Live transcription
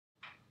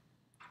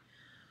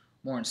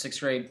Morning, 6th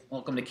grade.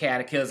 Welcome to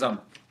Catechism,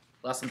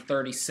 lesson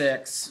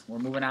 36. We're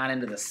moving on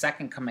into the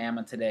second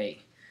commandment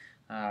today.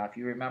 If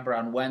you remember,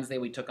 on Wednesday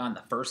we took on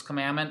the first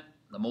commandment,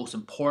 the most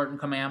important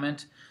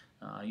commandment.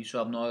 You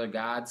shall have no other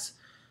gods.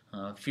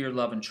 Fear,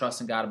 love, and trust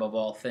in God above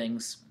all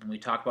things. And we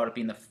talked about it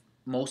being the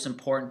most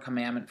important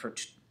commandment for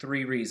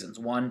three reasons.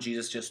 One,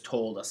 Jesus just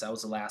told us. That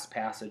was the last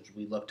passage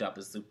we looked up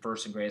as the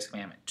first and greatest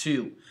commandment.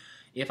 Two,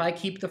 if I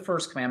keep the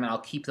first commandment, I'll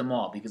keep them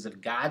all, because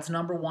if God's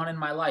number one in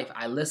my life,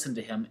 I listen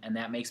to him, and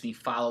that makes me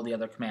follow the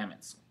other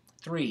commandments.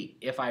 Three,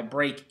 if I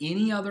break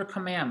any other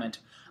commandment,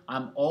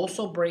 I'm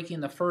also breaking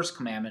the first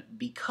commandment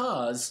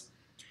because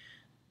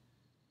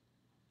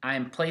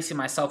I'm placing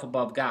myself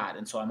above God,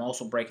 and so I'm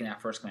also breaking that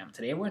first commandment.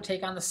 Today we're going to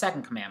take on the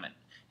second commandment,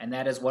 and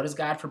that is, what is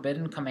God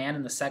forbidden command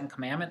in the second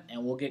commandment,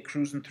 and we'll get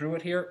cruising through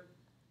it here.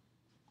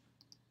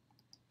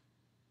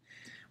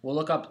 We'll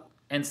look up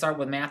and start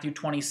with Matthew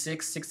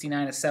 26,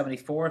 69 to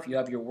 74. If you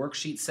have your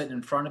worksheet sitting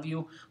in front of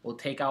you, we'll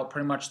take out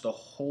pretty much the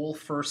whole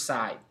first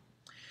side.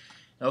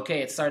 Okay,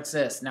 it starts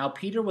this. Now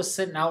Peter was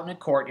sitting out in a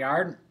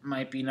courtyard,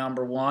 might be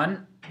number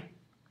 1,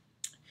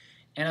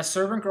 and a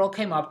servant girl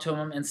came up to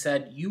him and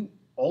said, "You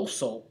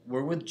also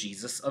were with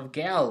Jesus of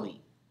Galilee,"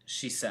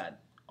 she said.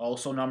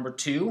 Also number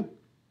 2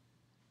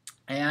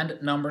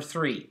 and number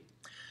 3.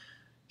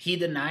 He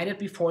denied it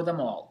before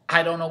them all.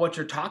 "I don't know what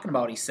you're talking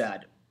about," he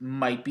said.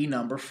 Might be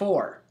number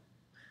 4.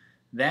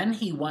 Then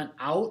he went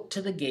out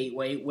to the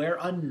gateway, where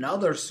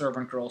another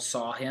servant girl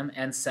saw him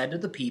and said to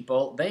the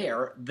people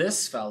there,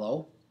 "This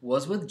fellow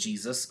was with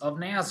Jesus of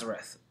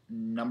Nazareth."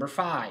 Number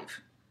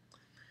 5.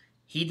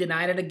 He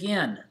denied it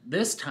again,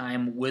 this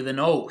time with an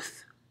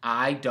oath.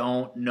 "I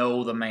don't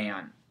know the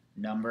man."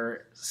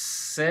 Number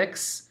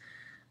 6,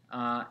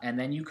 and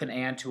then you can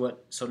add to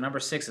it. So number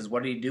 6 is,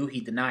 what did he do?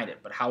 He denied it.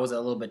 But how is that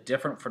a little bit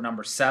different for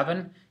number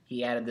 7?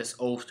 He added this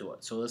oath to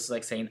it. So this is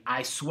like saying,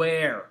 "I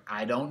swear,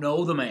 I don't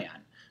know the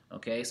man."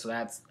 Okay, so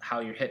that's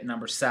how you're hitting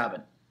number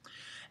 7.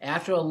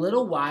 After a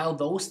little while,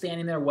 those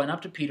standing there went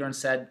up to Peter and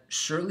said,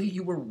 "Surely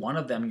you were one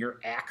of them. Your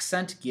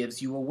accent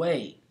gives you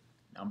away."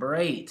 Number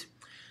 8.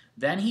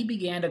 Then he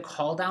began to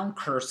call down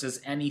curses,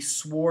 and he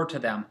swore to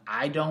them,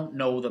 "I don't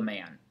know the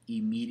man."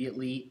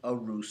 Immediately a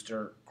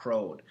rooster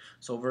crowed.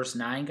 So verse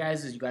 9,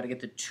 guys, is you got to get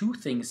the 2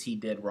 things he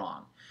did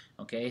wrong.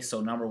 Okay, so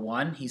number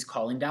 1, he's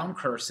calling down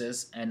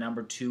curses, and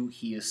number 2,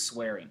 he is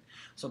swearing.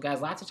 So guys,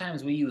 lots of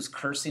times we use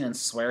cursing and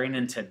swearing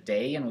in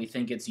today, and we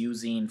think it's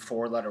using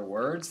 4-letter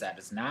words. That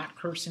is not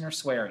cursing or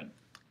swearing.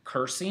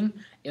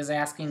 Cursing is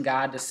asking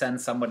God to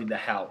send somebody to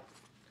hell,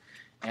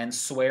 and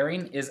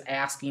swearing is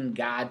asking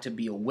God to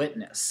be a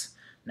witness.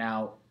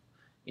 Now,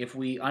 if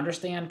we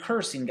understand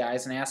cursing,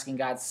 guys, and asking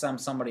God to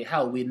send somebody to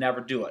hell, we'd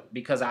never do it,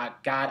 because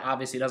God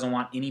obviously doesn't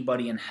want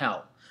anybody in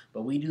hell.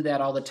 But we do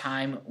that all the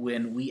time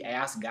when we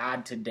ask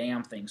God to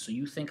damn things. So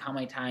you think how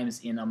many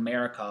times in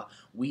America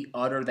we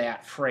utter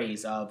that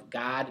phrase of,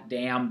 "God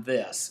damn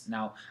this."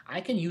 Now,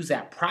 I can use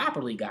that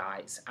properly,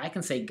 guys. I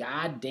can say,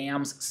 "God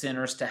damns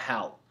sinners to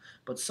hell."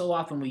 But so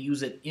often we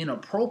use it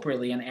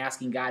inappropriately and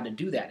asking God to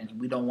do that,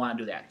 and we don't want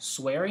to do that.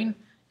 Swearing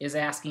is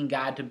asking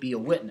God to be a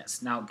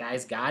witness. Now,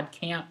 guys, God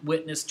can't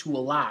witness to a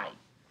lie.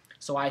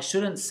 So I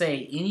shouldn't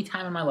say any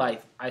time in my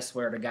life, "I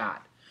swear to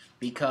God,"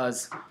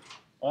 because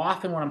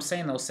often when I'm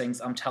saying those things,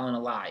 I'm telling a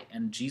lie.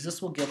 And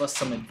Jesus will give us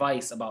some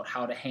advice about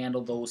how to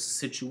handle those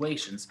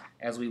situations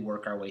as we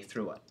work our way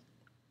through it.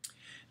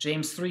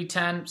 James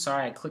 3:10,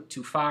 sorry, I clicked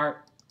too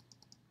far.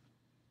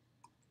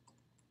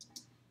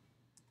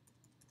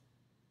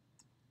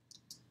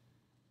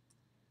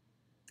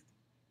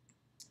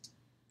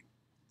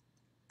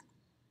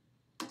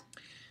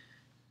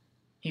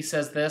 He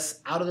says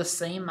this, "Out of the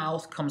same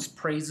mouth comes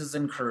praises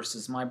and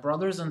curses. My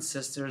brothers and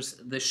sisters,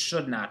 this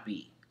should not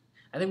be."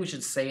 I think we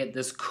should say it,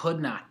 this could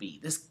not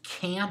be. This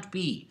can't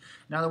be.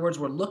 In other words,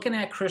 we're looking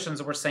at Christians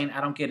and we're saying,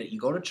 "I don't get it.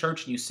 You go to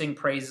church and you sing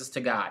praises to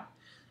God,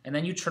 and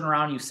then you turn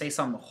around and you say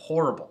something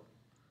horrible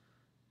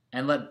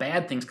and let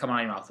bad things come out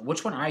of your mouth.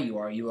 Which one are you?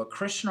 Are you a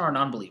Christian or an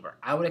unbeliever?"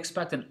 I would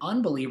expect an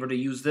unbeliever to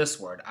use this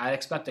word. I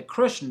expect a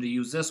Christian to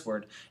use this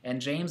word. And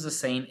James is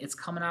saying it's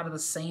coming out of the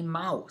same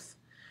mouth.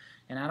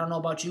 And I don't know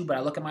about you, but I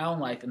look at my own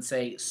life and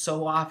say,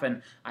 so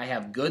often I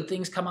have good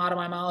things come out of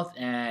my mouth,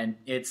 and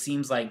it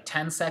seems like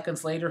 10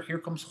 seconds later, here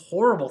comes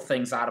horrible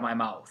things out of my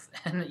mouth.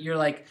 And you're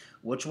like,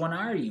 which one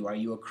are you? Are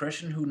you a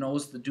Christian who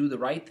knows to do the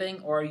right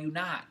thing, or are you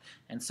not?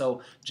 And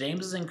so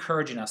James is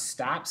encouraging us,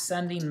 stop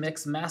sending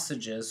mixed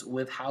messages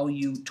with how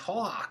you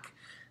talk.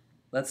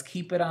 Let's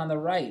keep it on the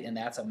right, and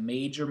that's a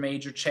major,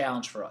 major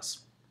challenge for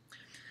us.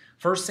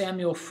 1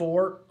 Samuel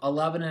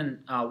 4:11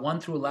 and 1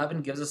 through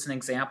 11 gives us an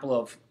example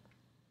of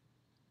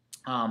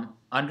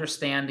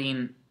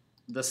understanding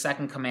the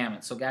second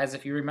commandment. So guys,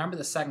 if you remember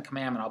the second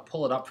commandment, I'll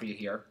pull it up for you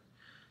here.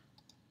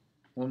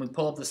 When we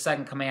pull up the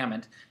second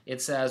commandment, it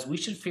says, "We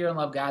should fear and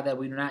love God, that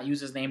we do not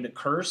use his name to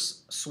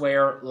curse,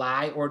 swear,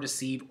 lie, or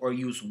deceive, or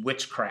use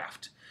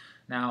witchcraft."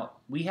 Now,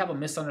 we have a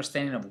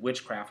misunderstanding of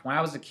witchcraft. When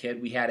I was a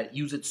kid, we had to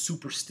use it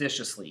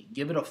superstitiously,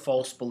 give it a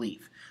false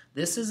belief.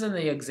 This isn't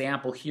the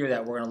example here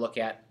that we're going to look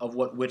at of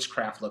what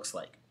witchcraft looks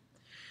like.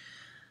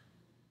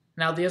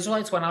 Now the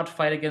Israelites went out to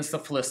fight against the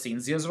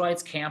Philistines. The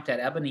Israelites camped at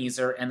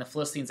Ebenezer and the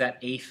Philistines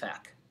at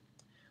Aphek.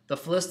 The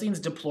Philistines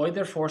deployed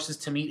their forces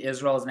to meet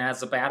Israel, and as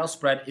the battle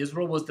spread,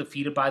 Israel was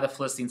defeated by the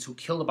Philistines, who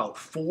killed about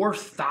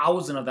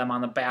 4,000 of them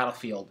on the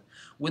battlefield.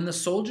 When the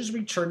soldiers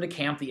returned to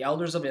camp, the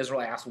elders of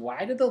Israel asked,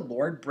 "Why did the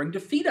Lord bring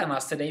defeat on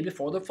us today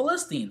before the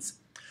Philistines?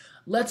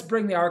 Let's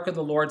bring the ark of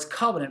the Lord's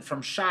covenant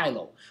from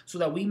Shiloh, so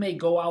that we may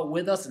go out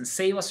with us and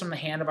save us from the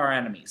hand of our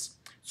enemies."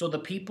 So the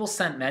people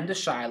sent men to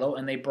Shiloh,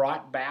 and they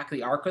brought back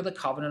the ark of the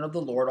covenant of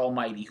the Lord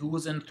Almighty, who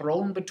was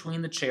enthroned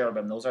between the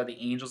cherubim. Those are the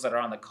angels that are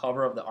on the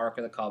cover of the ark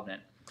of the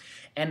covenant.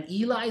 And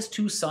Eli's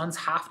two sons,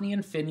 Hophni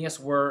and Phinehas,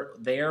 were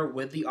there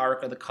with the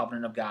ark of the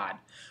covenant of God.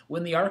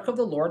 When the ark of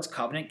the Lord's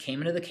covenant came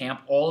into the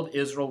camp, all of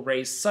Israel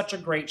raised such a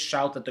great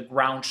shout that the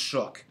ground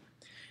shook.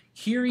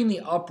 Hearing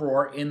the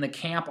uproar in the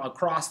camp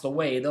across the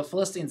way, the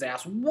Philistines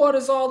asked, "What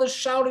is all this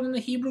shouting in the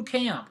Hebrew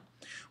camp?"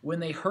 When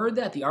they heard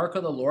that the ark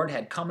of the Lord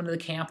had come into the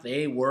camp,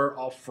 they were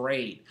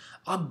afraid.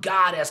 "A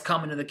god has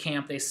come into the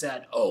camp," they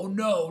said. "Oh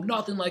no,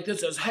 nothing like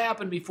this has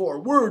happened before.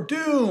 We're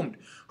doomed.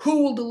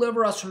 Who will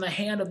deliver us from the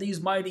hand of these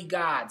mighty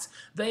gods?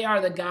 They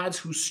are the gods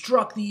who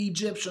struck the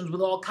Egyptians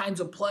with all kinds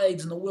of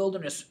plagues in the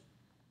wilderness."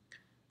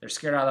 They're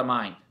scared out of their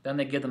mind. Then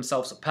they give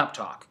themselves a pep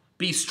talk.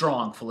 "Be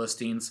strong,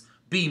 Philistines.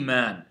 Be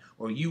men,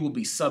 or you will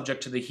be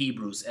subject to the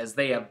Hebrews, as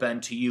they have been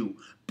to you.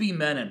 Be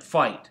men and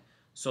fight."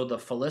 So the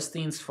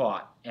Philistines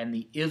fought, and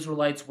the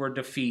Israelites were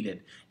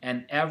defeated,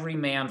 and every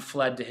man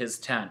fled to his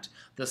tent.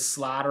 The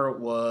slaughter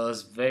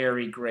was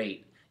very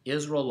great.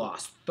 Israel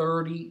lost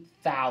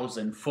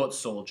 30,000 foot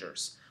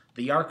soldiers.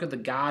 The ark of the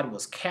God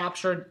was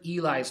captured.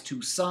 Eli's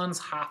two sons,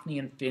 Hophni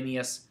and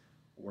Phinehas,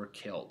 were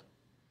killed.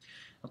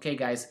 Okay,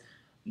 guys,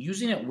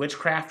 using it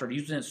witchcraft or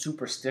using it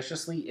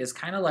superstitiously is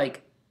kind of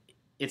like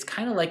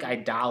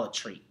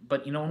idolatry.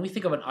 But when we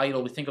think of an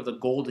idol, we think of the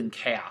golden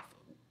calf,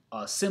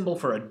 a symbol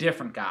for a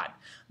different God.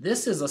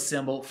 This is a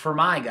symbol for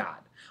my God.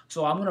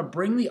 So I'm going to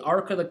bring the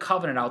Ark of the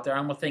Covenant out there.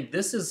 I'm going to think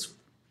this is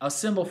a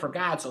symbol for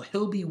God, so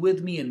he'll be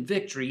with me in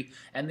victory,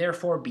 and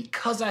therefore,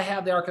 because I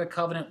have the Ark of the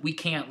Covenant, we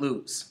can't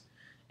lose.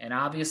 And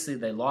obviously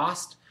they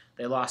lost.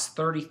 They lost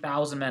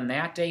 30,000 men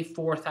that day,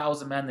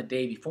 4,000 men the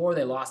day before.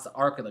 They lost the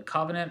Ark of the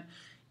Covenant.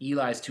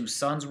 Eli's two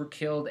sons were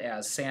killed,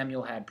 as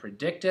Samuel had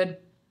predicted.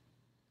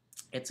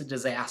 It's a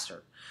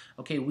disaster.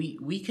 Okay,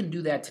 we can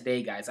do that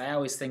today, guys. I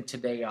always think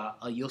today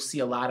you'll see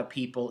a lot of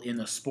people in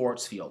the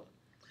sports field.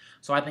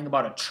 So I think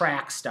about a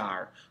track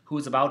star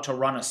who's about to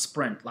run a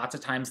sprint. Lots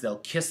of times they'll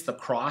kiss the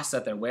cross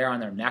that they wear on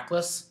their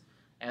necklace,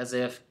 as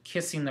if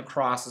kissing the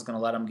cross is going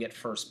to let them get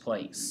first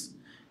place.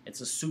 It's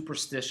a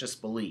superstitious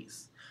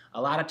belief.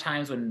 A lot of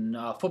times when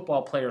a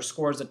football player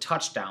scores a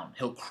touchdown,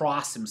 he'll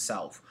cross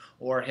himself,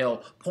 or he'll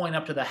point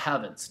up to the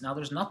heavens. Now,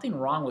 there's nothing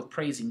wrong with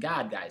praising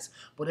God, guys.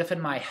 But if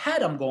in my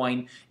head I'm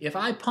going, if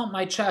I pump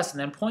my chest and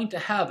then point to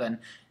heaven,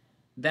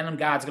 then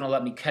God's going to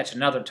let me catch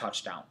another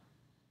touchdown.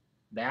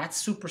 That's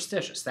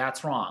superstitious.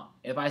 That's wrong.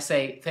 If I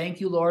say, "Thank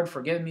you, Lord,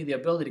 for giving me the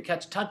ability to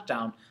catch a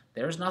touchdown,"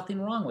 there's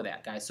nothing wrong with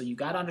that, guys. So you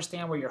got to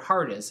understand where your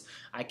heart is.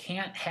 I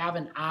can't have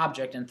an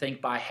object and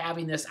think by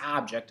having this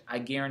object, I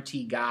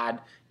guarantee God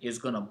is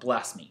going to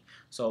bless me.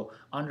 So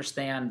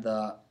understand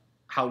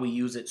how we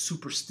use it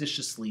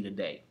superstitiously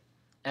today.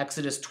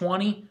 Exodus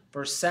 20,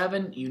 verse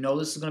 7, you know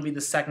this is going to be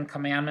the second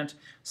commandment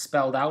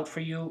spelled out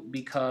for you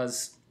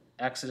because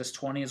Exodus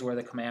 20 is where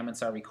the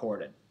commandments are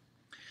recorded.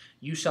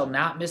 "You shall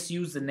not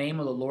misuse the name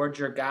of the Lord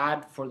your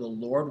God, for the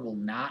Lord will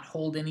not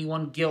hold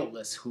anyone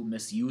guiltless who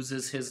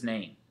misuses his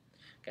name."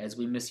 Guys,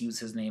 we misuse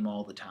his name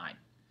all the time.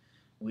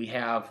 We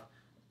have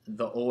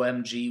the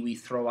OMG we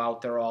throw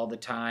out there all the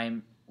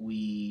time.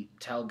 We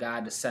tell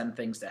God to send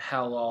things to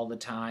hell all the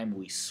time.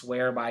 We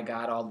swear by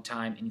God all the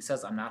time. And he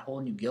says, "I'm not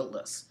holding you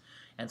guiltless."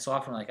 And so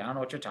often we're like, "I don't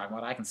know what you're talking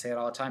about. I can say it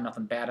all the time.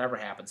 Nothing bad ever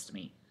happens to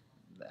me."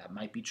 That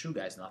might be true,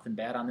 guys. Nothing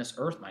bad on this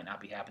earth might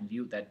not be happening to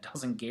you. That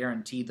doesn't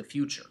guarantee the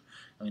future.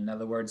 In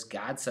other words,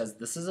 God says,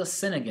 this is a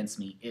sin against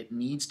me. It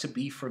needs to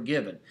be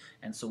forgiven.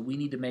 And so we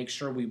need to make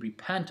sure we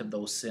repent of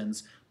those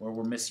sins where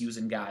we're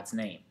misusing God's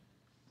name.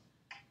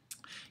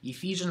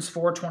 Ephesians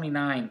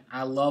 4:29,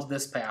 I love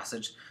this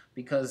passage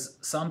because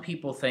some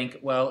people think,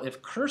 well,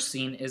 if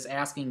cursing is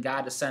asking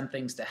God to send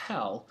things to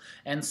hell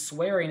and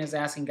swearing is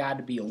asking God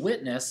to be a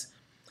witness,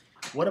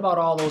 what about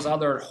all those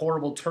other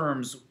horrible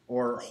terms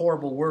or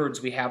horrible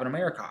words we have in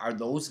America? Are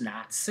those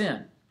not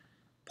sin?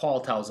 Paul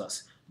tells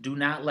us, "Do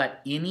not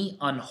let any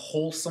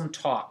unwholesome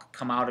talk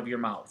come out of your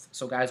mouth."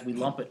 So guys, we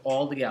lump it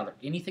all together.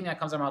 Anything that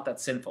comes out of our mouth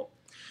that's sinful.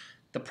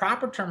 The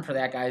proper term for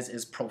that, guys,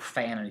 is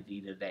profanity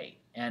today.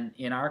 And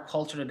in our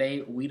culture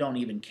today, we don't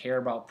even care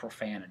about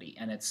profanity.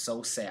 And it's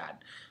so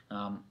sad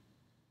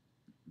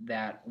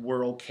that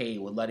we're okay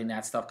with letting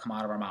that stuff come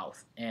out of our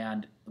mouth.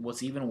 And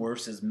what's even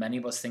worse is many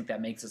of us think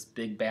that makes us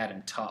big, bad,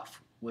 and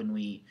tough when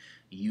we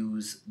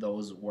use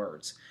those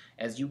words.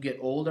 As you get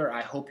older,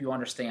 I hope you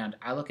understand,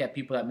 I look at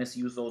people that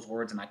misuse those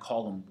words and I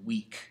call them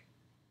weak.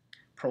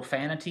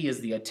 Profanity is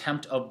the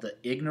attempt of the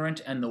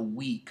ignorant and the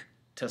weak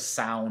to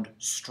sound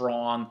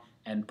strong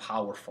and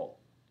powerful.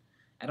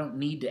 I don't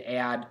need to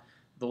add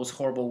those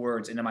horrible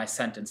words into my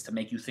sentence to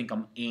make you think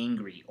I'm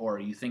angry or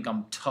you think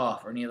I'm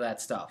tough or any of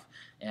that stuff.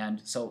 And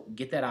so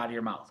get that out of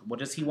your mouth. What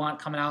does he want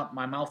coming out of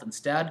my mouth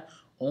instead?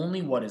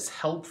 Only what is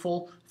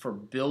helpful for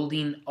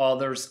building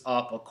others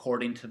up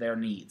according to their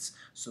needs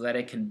so that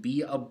it can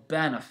be a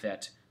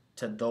benefit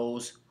to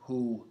those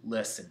who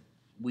listen.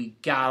 We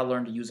gotta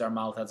learn to use our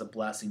mouth as a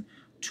blessing.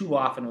 Too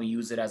often we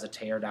use it as a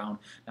tear down.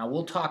 Now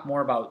we'll talk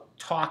more about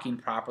talking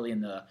properly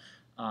in the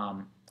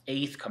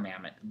 8th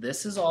commandment.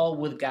 This is all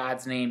with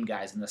God's name,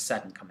 guys, in the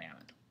 2nd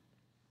commandment.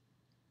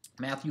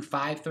 Matthew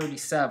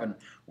 5:37.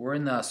 We're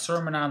in the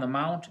Sermon on the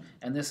Mount,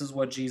 and this is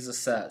what Jesus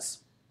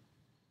says.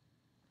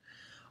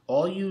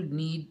 All you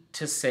need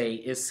to say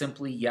is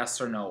simply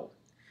yes or no.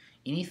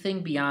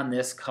 Anything beyond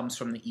this comes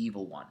from the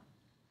evil one.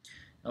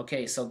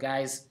 Okay, so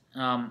guys,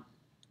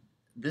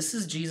 this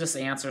is Jesus'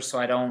 answer, so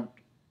I don't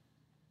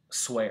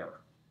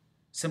swear.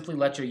 Simply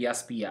let your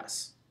yes be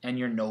yes and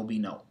your no be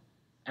no.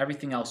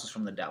 Everything else is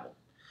from the devil.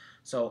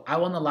 So I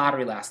won the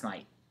lottery last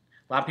night.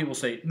 A lot of people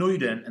say, no you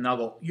didn't, and I'll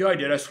go, yeah I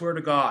did, I swear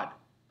to God.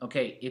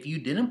 Okay, if you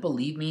didn't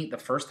believe me the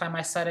first time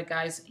I said it,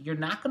 guys, you're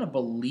not going to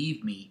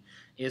believe me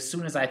as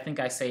soon as I think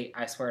I say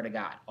I swear to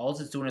God. All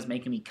it's doing is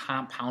making me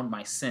compound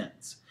my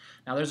sins.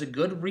 Now there's a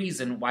good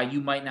reason why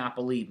you might not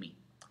believe me.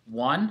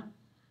 One,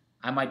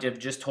 I might have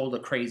just told a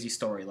crazy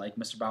story like,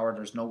 Mr. Bauer,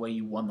 there's no way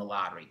you won the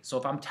lottery. So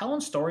if I'm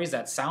telling stories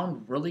that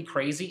sound really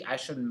crazy, I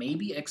should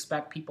maybe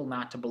expect people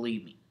not to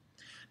believe me.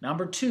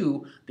 Number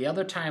two, the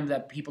other time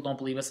that people don't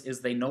believe us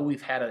is they know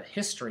we've had a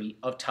history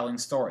of telling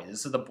stories.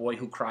 This is the boy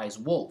who cries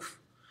wolf.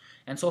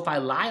 And so if I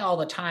lie all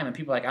the time and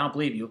people are like, I don't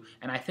believe you,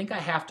 and I think I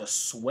have to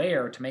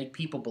swear to make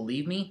people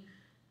believe me,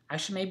 I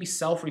should maybe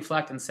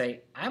self-reflect and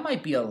say, I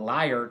might be a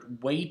liar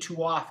way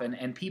too often,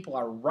 and people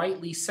are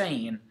rightly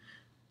saying,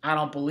 I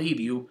don't believe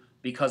you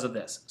because of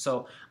this.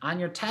 So on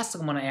your test,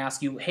 I'm going to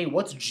ask you, hey,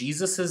 what's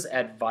Jesus'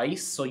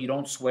 advice so you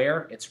don't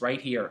swear? It's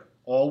right here.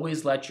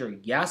 Always let your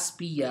yes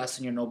be yes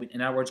and your no be. In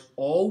other words,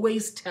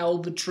 always tell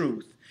the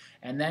truth.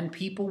 And then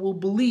people will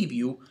believe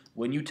you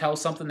when you tell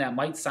something that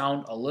might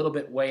sound a little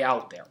bit way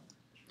out there.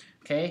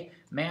 Okay,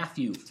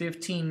 Matthew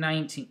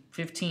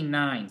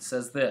 15:9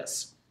 says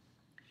this.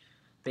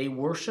 They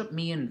worship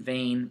me in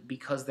vain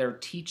because their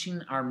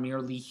teaching are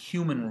merely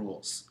human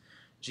rules.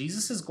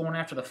 Jesus is going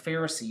after the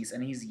Pharisees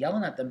and he's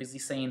yelling at them because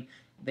he's saying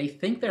they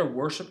think they're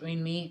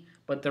worshiping me,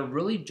 but they're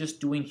really just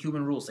doing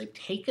human rules. They've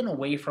taken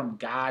away from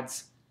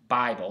God's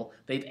Bible.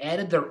 They've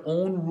added their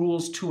own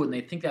rules to it and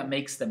they think that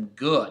makes them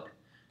good.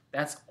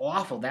 That's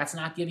awful. That's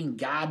not giving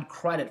God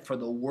credit for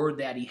the word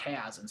that he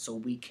has, and so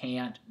we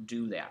can't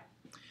do that.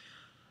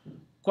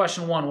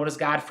 Question 1, what does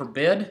God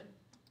forbid?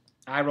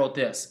 I wrote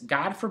this.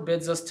 God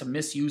forbids us to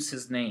misuse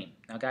his name.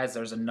 Now, guys,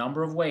 there's a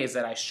number of ways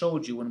that I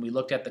showed you when we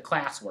looked at the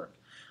classwork.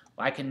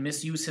 I can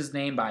misuse his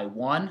name by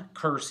 1,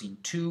 cursing,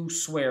 2,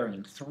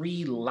 swearing,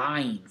 3,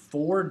 lying,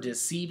 4,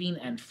 deceiving,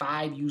 and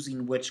 5,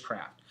 using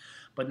witchcraft.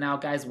 But now,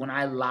 guys, when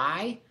I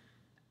lie,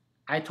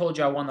 I told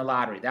you I won the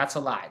lottery. That's a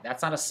lie.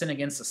 That's not a sin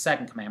against the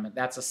 2nd commandment.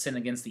 That's a sin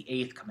against the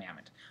 8th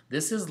commandment.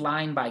 This is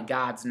lying by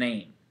God's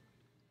name.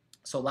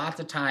 So lots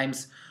of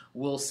times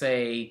we'll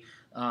say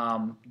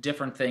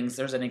different things.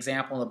 There's an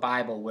example in the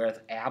Bible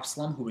where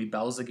Absalom, who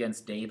rebels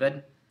against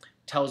David,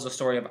 tells the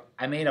story of,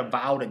 I made a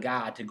vow to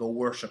God to go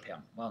worship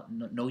him. Well,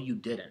 no, you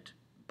didn't.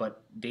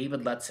 But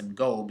David lets him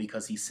go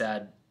because he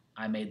said,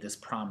 I made this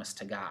promise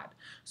to God.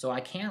 So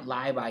I can't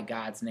lie by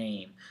God's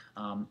name.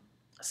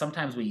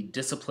 Sometimes we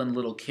discipline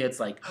little kids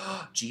like,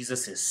 oh,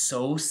 Jesus is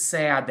so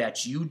sad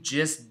that you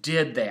just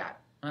did that.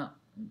 Well,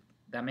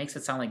 that makes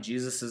it sound like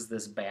Jesus is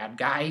this bad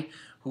guy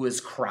who is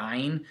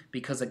crying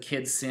because a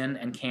kid sinned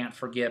and can't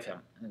forgive him.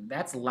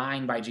 That's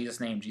lying by Jesus'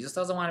 name. Jesus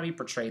doesn't want to be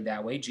portrayed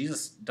that way.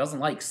 Jesus doesn't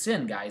like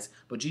sin, guys,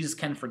 but Jesus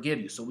can forgive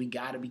you. So we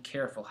got to be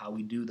careful how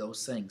we do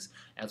those things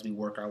as we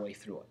work our way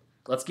through it.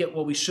 Let's get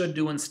what we should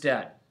do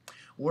instead.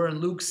 We're in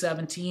Luke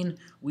 17.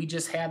 We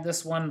just had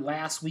this one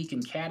last week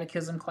in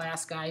Catechism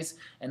class, guys,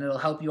 and it'll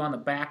help you on the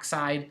back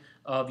side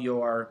of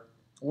your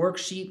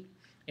worksheet.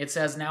 It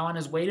says, now on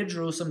his way to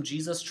Jerusalem,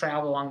 Jesus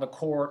traveled along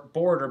the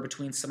border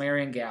between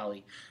Samaria and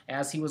Galilee.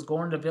 As he was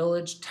going to the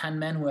village, 10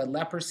 men who had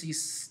leprosy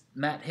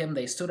met him.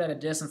 They stood at a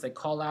distance. They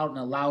called out in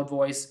a loud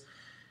voice,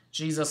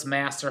 Jesus,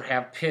 Master,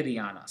 have pity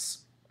on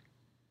us.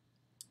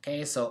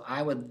 Okay, so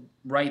I would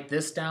write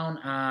this down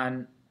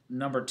on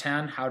number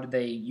 10. How did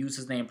they use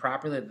his name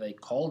properly? They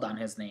called on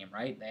his name,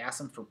 right? They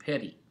asked him for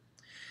pity.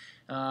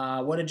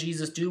 What did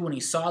Jesus do? When he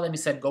saw them, he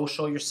said, go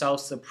show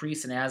yourselves to the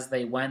priests. And as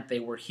they went,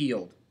 they were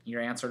healed. Your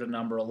answer to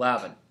number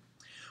 11.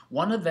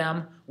 One of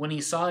them, when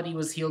he saw that he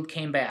was healed,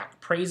 came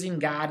back, praising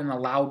God in a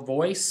loud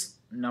voice.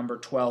 Number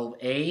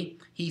 12a.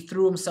 He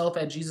threw himself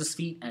at Jesus'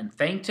 feet and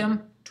thanked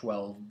him.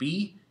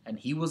 12b. And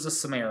he was a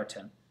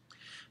Samaritan.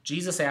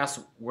 Jesus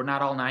asked, were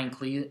not all 9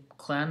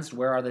 cleansed?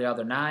 Where are the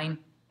other 9?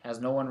 Has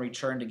no one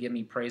returned to give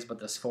me praise but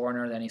this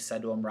foreigner? Then he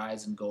said to him,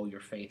 rise and go, your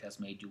faith has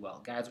made you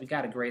well. Guys, we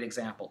got a great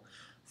example.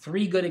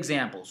 3 good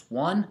examples.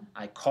 1,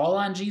 I call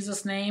on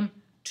Jesus' name.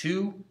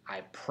 2,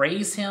 I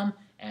praise him.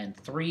 And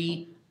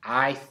 3,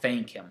 I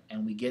thank him.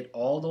 And we get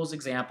all those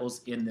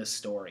examples in this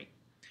story.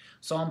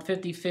 Psalm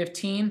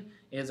 50:15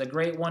 is a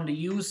great one to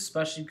use,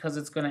 especially because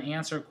it's going to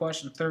answer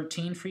question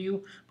 13 for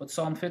you. But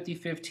Psalm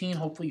 50:15,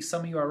 hopefully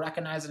some of you are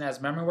recognizing it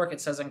as memory work. It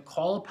says, "And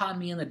call upon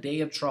me in the day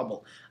of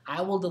trouble.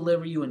 I will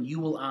deliver you and you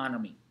will honor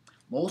me."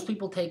 Most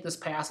people take this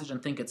passage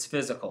and think it's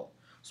physical.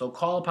 So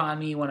call upon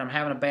me when I'm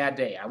having a bad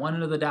day. I went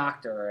into the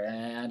doctor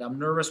and I'm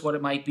nervous what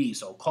it might be.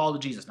 So call to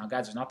Jesus. Now,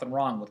 guys, there's nothing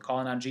wrong with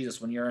calling on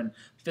Jesus when you're in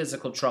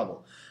physical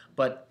trouble.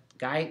 But,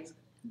 guys,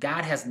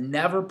 God has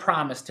never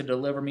promised to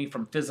deliver me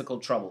from physical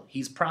trouble.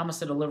 He's promised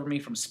to deliver me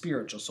from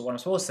spiritual. So what I'm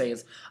supposed to say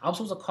is, I'm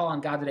supposed to call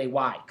on God today.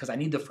 Why? Because I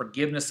need the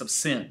forgiveness of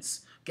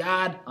sins.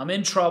 God, I'm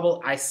in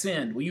trouble. I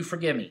sinned. Will you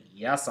forgive me?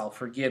 Yes, I'll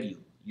forgive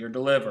you. You're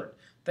delivered.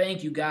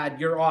 Thank you, God.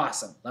 You're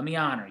awesome. Let me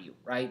honor you,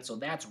 right? So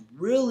that's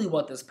really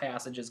what this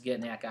passage is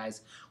getting at,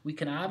 guys. We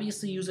can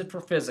obviously use it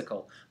for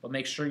physical, but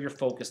make sure you're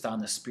focused on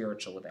the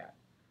spiritual with that.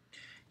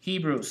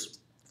 Hebrews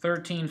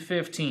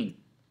 13:15.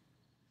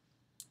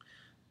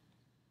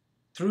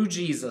 Through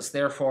Jesus,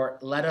 therefore,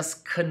 let us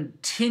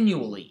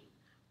continually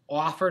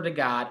offer to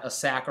God a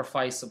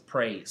sacrifice of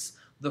praise,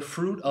 the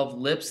fruit of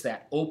lips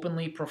that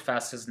openly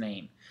profess his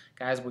name.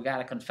 Guys, we got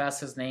to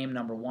confess his name,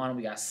 number one.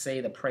 We got to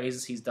say the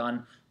praises he's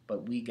done,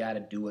 but we got to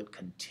do it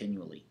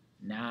continually,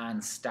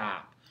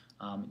 non-stop.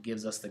 It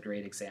gives us the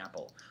great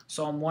example.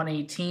 Psalm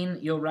 118,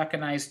 you'll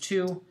recognize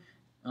too.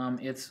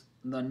 It's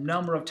the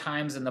number of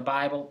times in the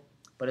Bible,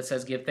 but it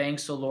says, "Give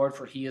thanks to the Lord,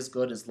 for he is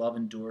good, his love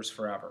endures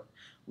forever."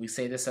 We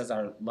say this as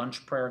our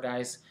lunch prayer,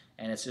 guys,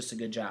 and it's just a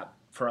good job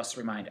for us to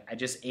remind. I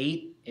just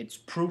ate. It's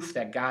proof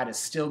that God is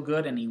still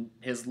good and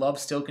his love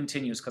still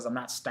continues because I'm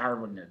not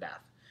starving to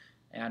death.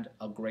 And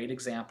a great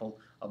example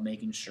of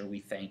making sure we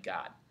thank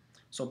God.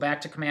 So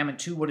back to commandment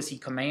 2, what does he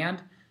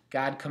command?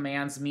 God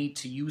commands me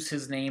to use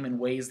his name in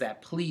ways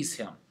that please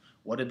him.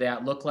 What did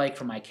that look like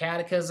for my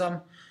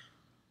catechism?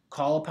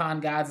 Call upon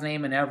God's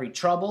name in every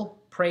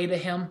trouble, pray to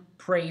him,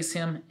 praise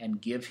him,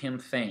 and give him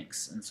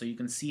thanks. And so you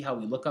can see how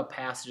we look up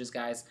passages,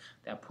 guys,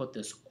 that put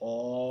this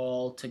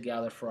all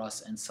together for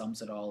us and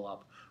sums it all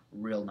up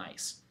real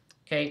nice.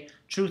 Okay,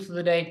 truth of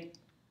the day.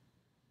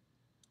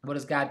 What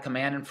does God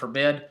command and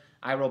forbid?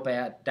 I wrote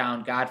that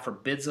down. God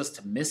forbids us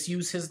to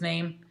misuse his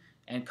name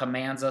and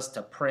commands us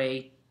to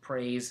pray,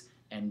 praise,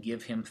 and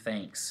give him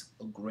thanks.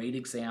 A great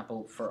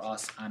example for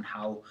us on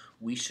how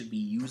we should be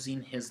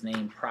using his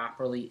name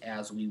properly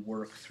as we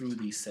work through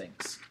these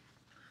things.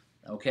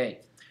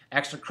 Okay,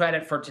 extra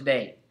credit for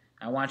today.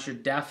 I want your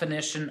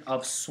definition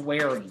of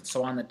swearing.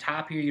 So on the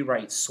top here you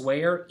write,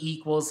 swear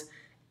equals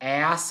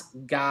ask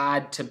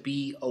God to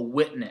be a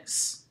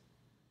witness.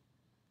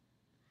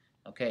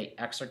 Okay,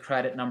 extra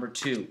credit number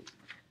 2.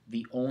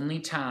 The only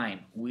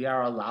time we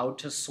are allowed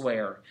to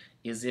swear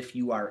is if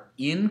you are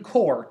in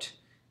court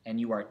and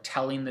you are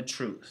telling the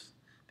truth.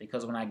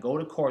 Because when I go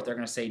to court, they're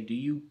going to say, "Do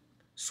you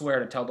swear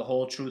to tell the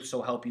whole truth,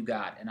 so help you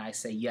God?" And I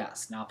say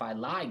yes. Now, if I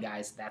lie,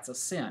 guys, that's a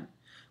sin.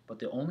 But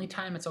the only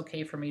time it's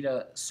okay for me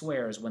to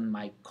swear is when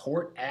my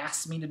court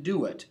asks me to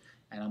do it,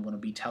 and I'm going to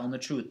be telling the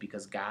truth,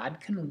 because God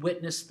can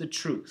witness the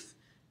truth.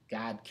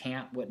 God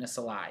can't witness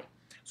a lie.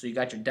 So you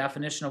got your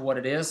definition of what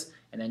it is,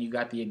 and then you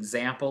got the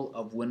example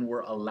of when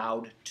we're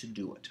allowed to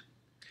do it.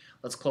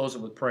 Let's close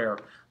it with prayer.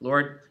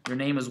 Lord, your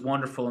name is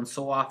wonderful, and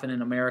so often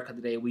in America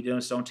today we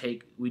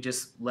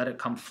just let it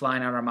come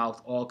flying out of our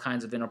mouth all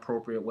kinds of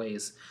inappropriate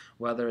ways.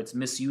 Whether it's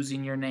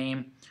misusing your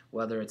name,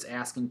 whether it's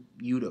asking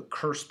you to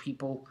curse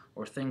people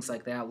or things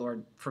like that,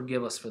 Lord,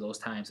 forgive us for those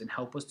times and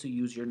help us to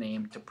use your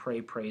name to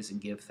pray, praise,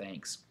 and give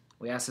thanks.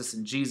 We ask this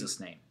in Jesus'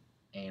 name.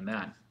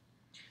 Amen.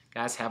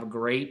 Guys, have a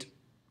great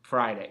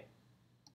Friday.